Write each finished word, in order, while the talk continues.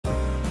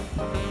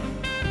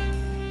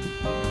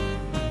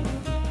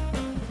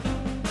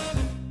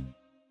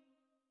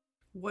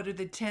What are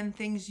the 10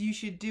 things you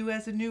should do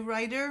as a new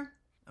writer?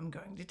 I'm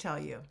going to tell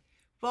you.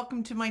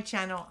 Welcome to my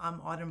channel. I'm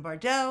Autumn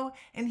Bardot,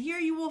 and here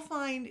you will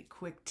find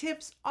quick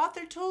tips,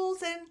 author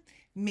tools, and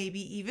maybe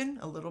even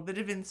a little bit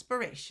of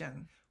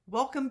inspiration.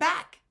 Welcome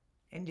back.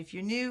 And if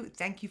you're new,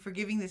 thank you for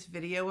giving this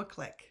video a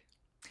click.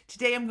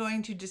 Today I'm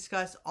going to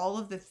discuss all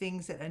of the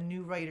things that a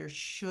new writer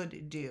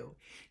should do.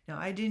 Now,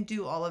 I didn't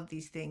do all of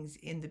these things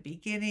in the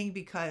beginning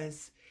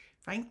because,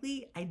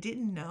 frankly, I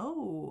didn't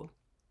know.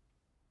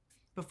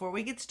 Before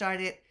we get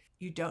started,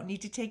 you don't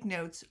need to take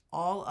notes.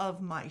 All of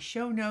my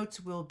show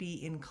notes will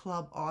be in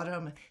Club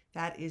Autumn.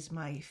 That is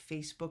my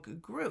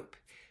Facebook group.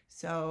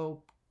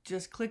 So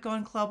just click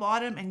on Club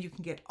Autumn and you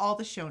can get all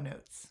the show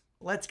notes.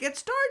 Let's get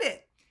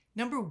started.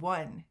 Number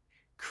 1,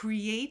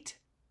 create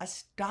a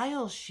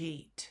style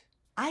sheet.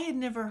 I had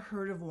never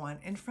heard of one,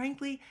 and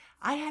frankly,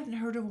 I hadn't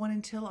heard of one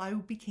until I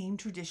became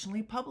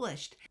traditionally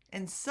published.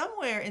 And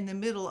somewhere in the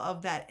middle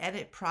of that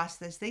edit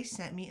process, they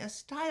sent me a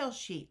style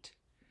sheet.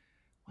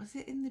 Was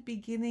it in the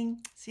beginning?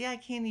 See, I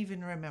can't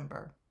even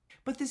remember.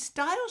 But the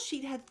style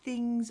sheet had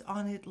things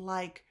on it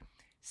like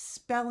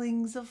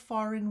spellings of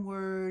foreign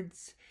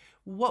words,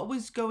 what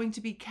was going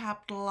to be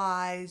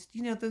capitalized,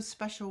 you know, those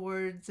special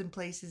words and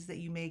places that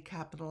you may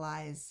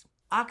capitalize,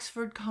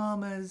 Oxford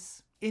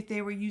commas, if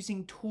they were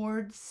using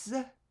towards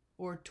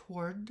or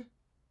toward,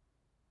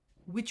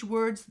 which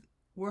words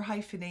were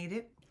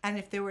hyphenated, and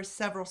if there were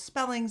several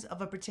spellings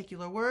of a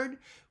particular word,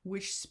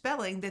 which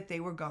spelling that they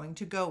were going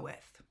to go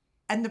with.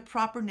 And the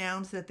proper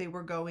nouns that they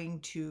were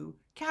going to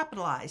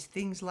capitalize,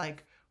 things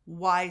like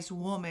wise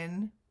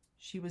woman,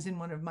 she was in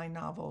one of my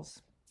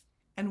novels,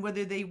 and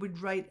whether they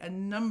would write a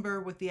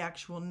number with the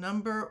actual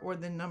number or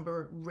the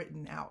number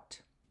written out.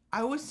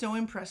 I was so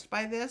impressed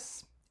by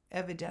this.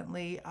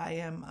 Evidently, I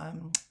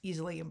am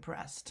easily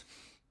impressed,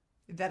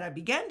 that I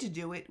began to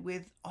do it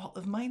with all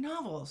of my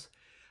novels.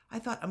 I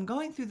thought, I'm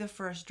going through the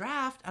first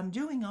draft, I'm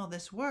doing all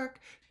this work,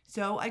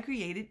 so I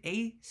created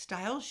a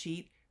style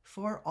sheet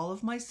for all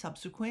of my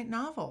subsequent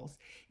novels.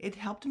 It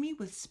helped me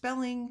with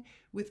spelling,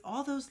 with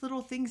all those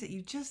little things that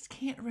you just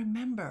can't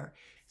remember,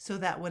 so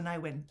that when I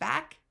went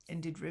back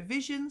and did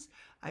revisions,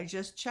 I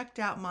just checked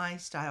out my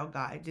style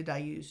guide. Did I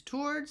use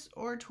towards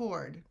or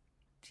toward?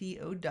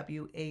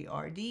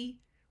 T-O-W-A-R-D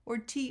or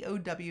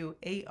T-O-W-A-R-D-S.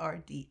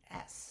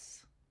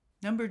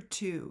 Number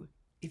 2,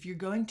 if you're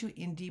going to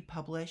indie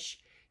publish,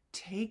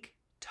 take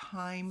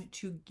time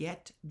to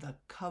get the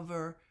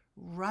cover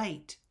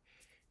right.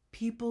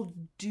 People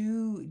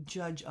do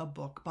judge a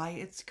book by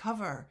its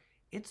cover.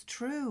 It's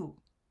true.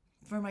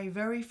 For my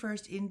very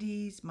first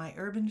indies, my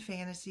urban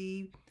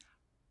fantasy,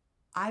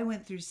 I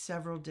went through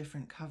several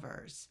different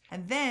covers.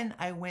 And then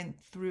I went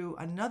through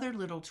another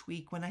little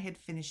tweak when I had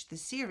finished the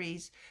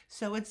series.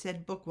 So it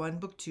said book 1,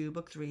 book 2,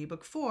 book 3,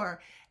 book 4,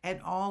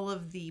 and all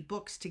of the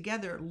books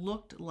together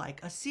looked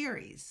like a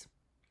series.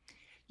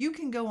 You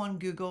can go on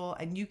Google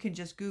and you can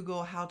just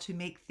Google how to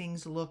make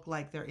things look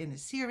like they're in a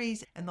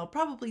series, and they'll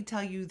probably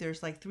tell you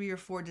there's like 3 or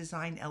 4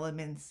 design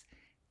elements,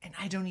 and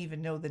I don't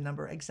even know the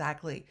number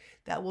exactly,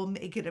 that will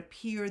make it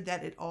appear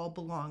that it all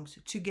belongs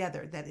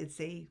together, that it's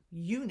a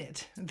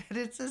unit, that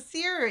it's a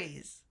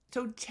series.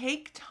 So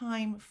take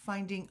time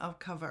finding a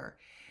cover.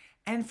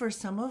 And for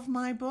some of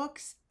my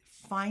books,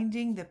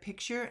 finding the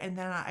picture, and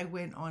then I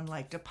went on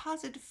like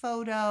Deposit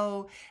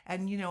Photo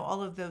and, you know,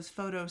 all of those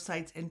photo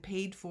sites and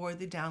paid for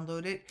the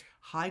downloaded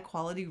high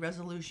quality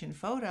resolution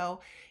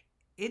photo.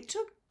 It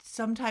took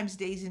sometimes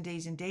days and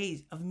days and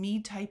days of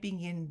me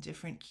typing in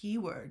different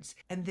keywords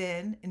and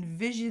then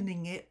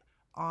envisioning it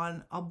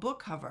on a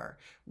book cover.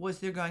 Was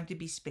there going to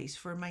be space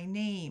for my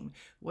name?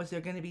 Was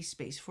there going to be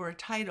space for a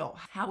title?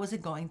 How was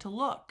it going to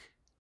look?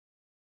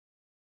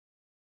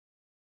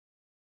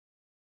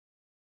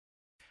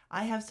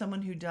 I have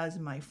someone who does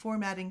my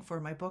formatting for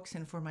my books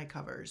and for my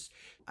covers.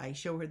 I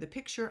show her the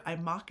picture, I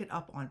mock it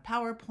up on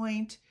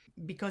PowerPoint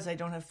because I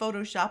don't have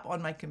Photoshop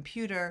on my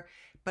computer,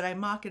 but I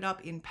mock it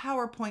up in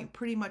PowerPoint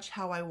pretty much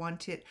how I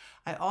want it.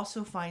 I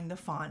also find the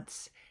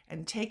fonts,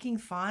 and taking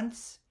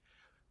fonts,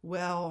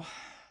 well,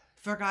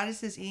 for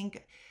Goddesses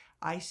Ink,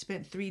 I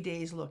spent 3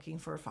 days looking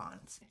for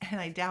fonts, and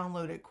I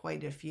downloaded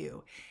quite a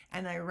few.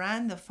 And I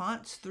ran the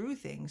fonts through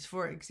things.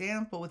 For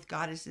example, with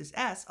Goddesses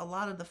S, a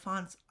lot of the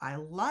fonts I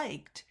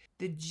liked.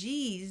 The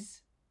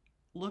G's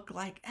look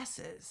like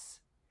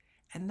S's.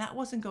 And that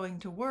wasn't going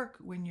to work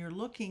when you're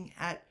looking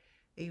at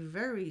a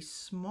very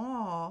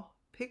small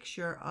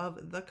picture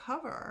of the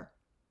cover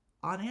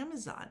on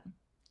Amazon.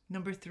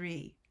 Number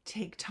 3,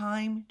 take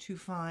time to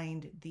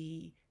find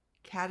the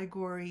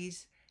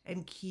categories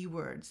and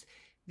keywords.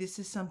 This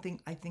is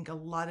something I think a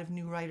lot of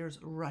new writers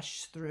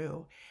rush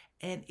through,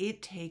 and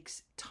it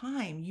takes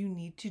time. You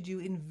need to do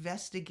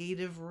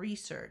investigative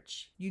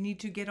research. You need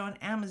to get on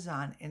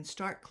Amazon and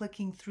start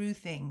clicking through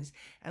things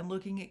and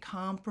looking at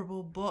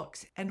comparable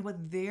books and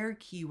what their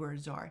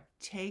keywords are.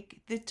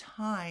 Take the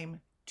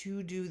time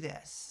to do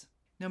this.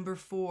 Number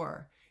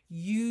 4,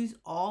 use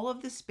all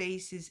of the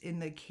spaces in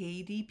the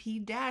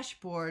KDP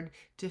dashboard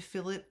to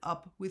fill it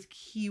up with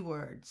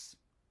keywords.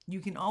 You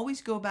can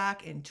always go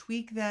back and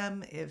tweak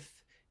them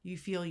if you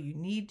feel you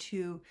need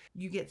to.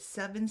 You get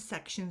 7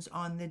 sections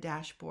on the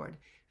dashboard.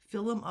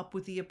 Fill them up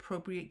with the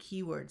appropriate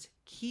keywords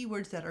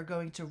that are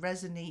going to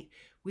resonate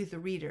with the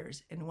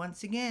readers. And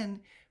once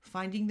again,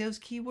 finding those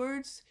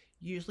keywords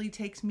usually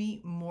takes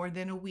me more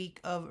than a week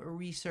of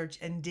research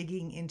and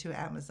digging into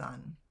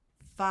Amazon.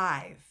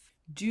 5,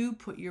 do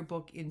put your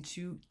book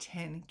into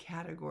 10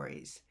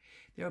 categories.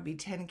 There will be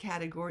 10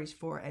 categories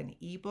for an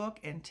ebook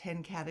and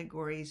 10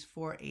 categories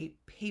for a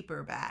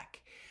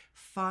paperback.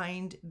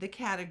 Find the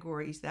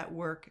categories that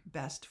work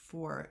best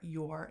for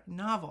your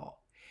novel.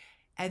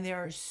 And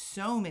there are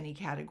so many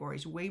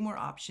categories, way more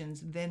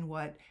options than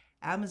what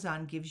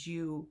Amazon gives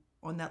you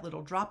on that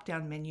little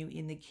drop-down menu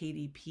in the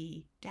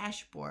KDP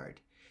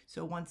dashboard.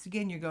 So once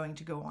again, you're going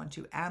to go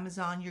onto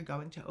Amazon, you're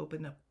going to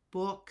open up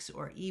books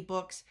or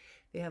ebooks.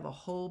 They have a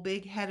whole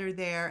big header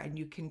there and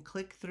you can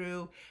click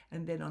through,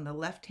 and then on the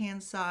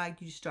left-hand side,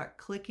 you start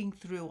clicking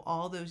through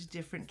all those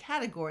different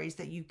categories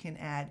that you can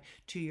add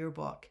to your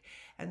book.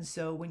 And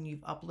so when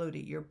you've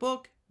uploaded your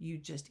book, you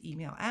just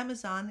email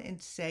Amazon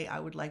and say, I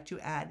would like to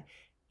add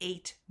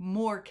 8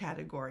 more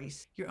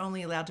categories. You're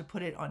only allowed to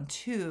put it on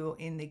 2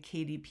 in the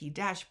KDP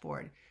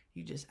dashboard.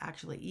 You just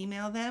actually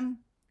email them,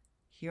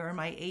 here are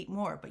my 8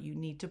 more, but you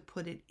need to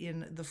put it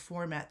in the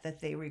format that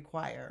they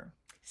require.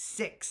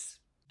 6,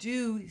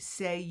 do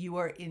say you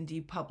are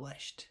indie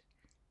published,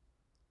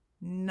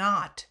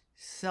 not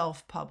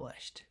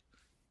self-published.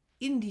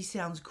 Indie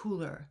sounds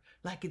cooler,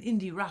 like an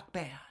indie rock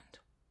band.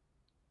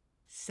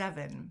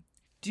 7,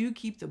 do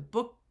keep the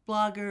book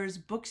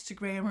bloggers,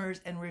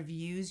 bookstagrammers, and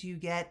reviews you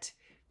get,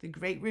 the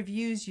great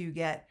reviews you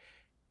get,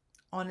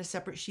 on a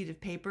separate sheet of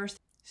paper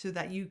so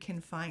that you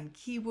can find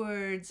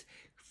keywords,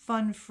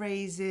 fun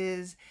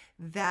phrases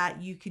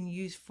that you can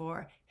use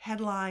for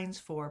headlines,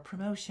 for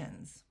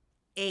promotions.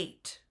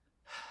 8,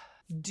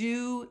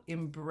 do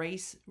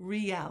embrace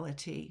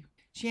reality.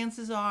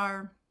 Chances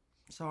are,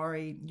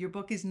 sorry, your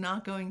book is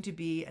not going to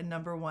be a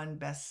 #1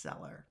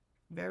 bestseller.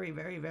 Very,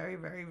 very, very,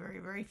 very, very,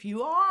 very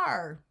few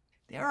are.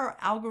 There are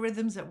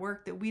algorithms at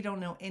work that we don't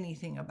know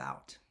anything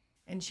about.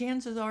 And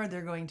chances are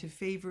they're going to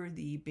favor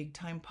the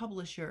big-time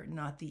publisher,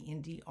 not the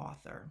indie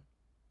author,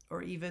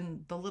 or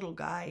even the little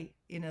guy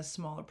in a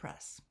smaller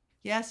press.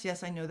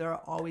 Yes, I know there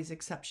are always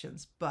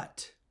exceptions,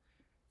 but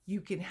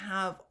you can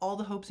have all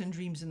the hopes and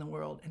dreams in the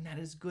world, and that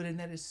is good and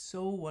that is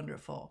so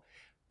wonderful.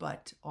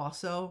 But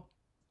also,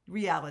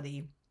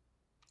 reality.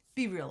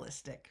 Be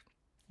realistic.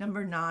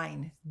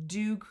 9,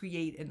 do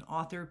create an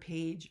author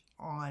page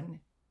on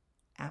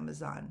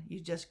Amazon. You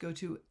just go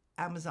to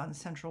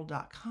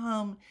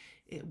AmazonCentral.com.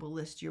 It will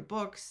list your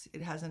books.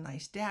 It has a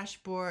nice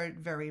dashboard,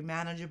 very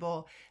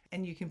manageable,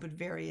 and you can put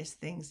various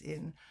things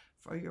in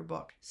for your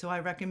book. So I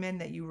recommend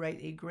that you write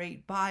a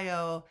great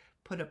bio,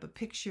 put up a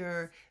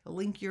picture,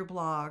 link your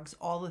blogs,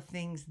 all the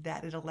things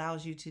that it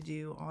allows you to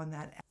do on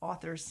that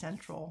Author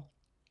Central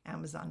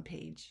Amazon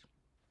page.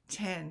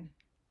 10,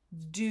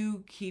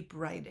 do keep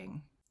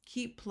writing.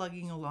 Keep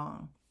plugging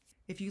along.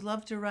 If you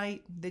love to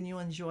write, then you'll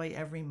enjoy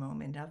every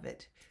moment of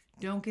it.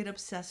 Don't get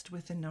obsessed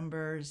with the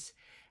numbers.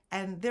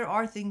 And there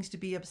are things to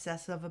be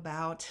obsessive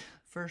about,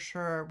 for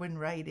sure, when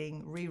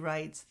writing,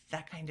 rewrites,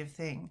 that kind of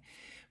thing.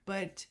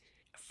 But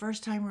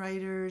first-time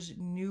writers,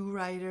 new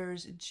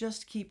writers,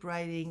 just keep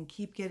writing,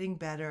 keep getting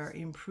better,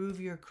 improve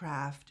your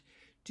craft,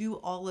 do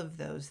all of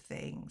those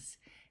things,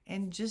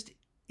 and just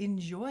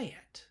enjoy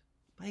it.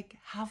 Like,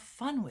 have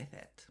fun with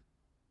it.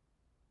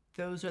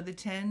 Those are the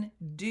 10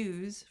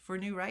 do's for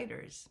new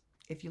writers.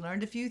 If you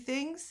learned a few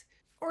things,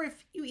 or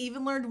if you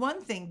even learned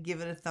one thing, give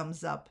it a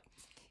thumbs up.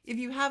 If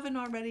you haven't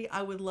already,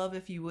 I would love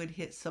if you would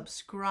hit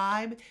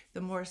subscribe.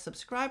 The more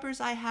subscribers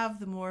I have,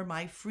 the more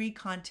my free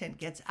content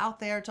gets out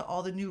there to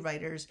all the new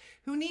writers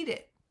who need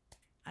it.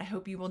 I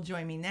hope you will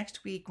join me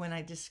next week when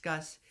I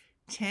discuss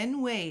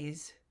 10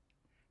 ways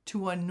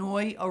to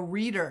annoy a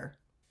reader.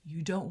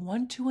 You don't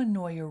want to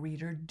annoy a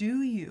reader,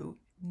 do you?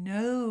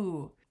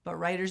 No, but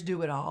writers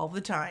do it all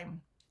the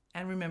time.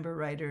 And remember,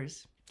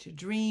 writers, to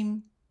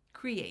dream,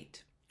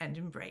 create, and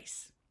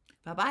embrace.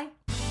 Bye-bye.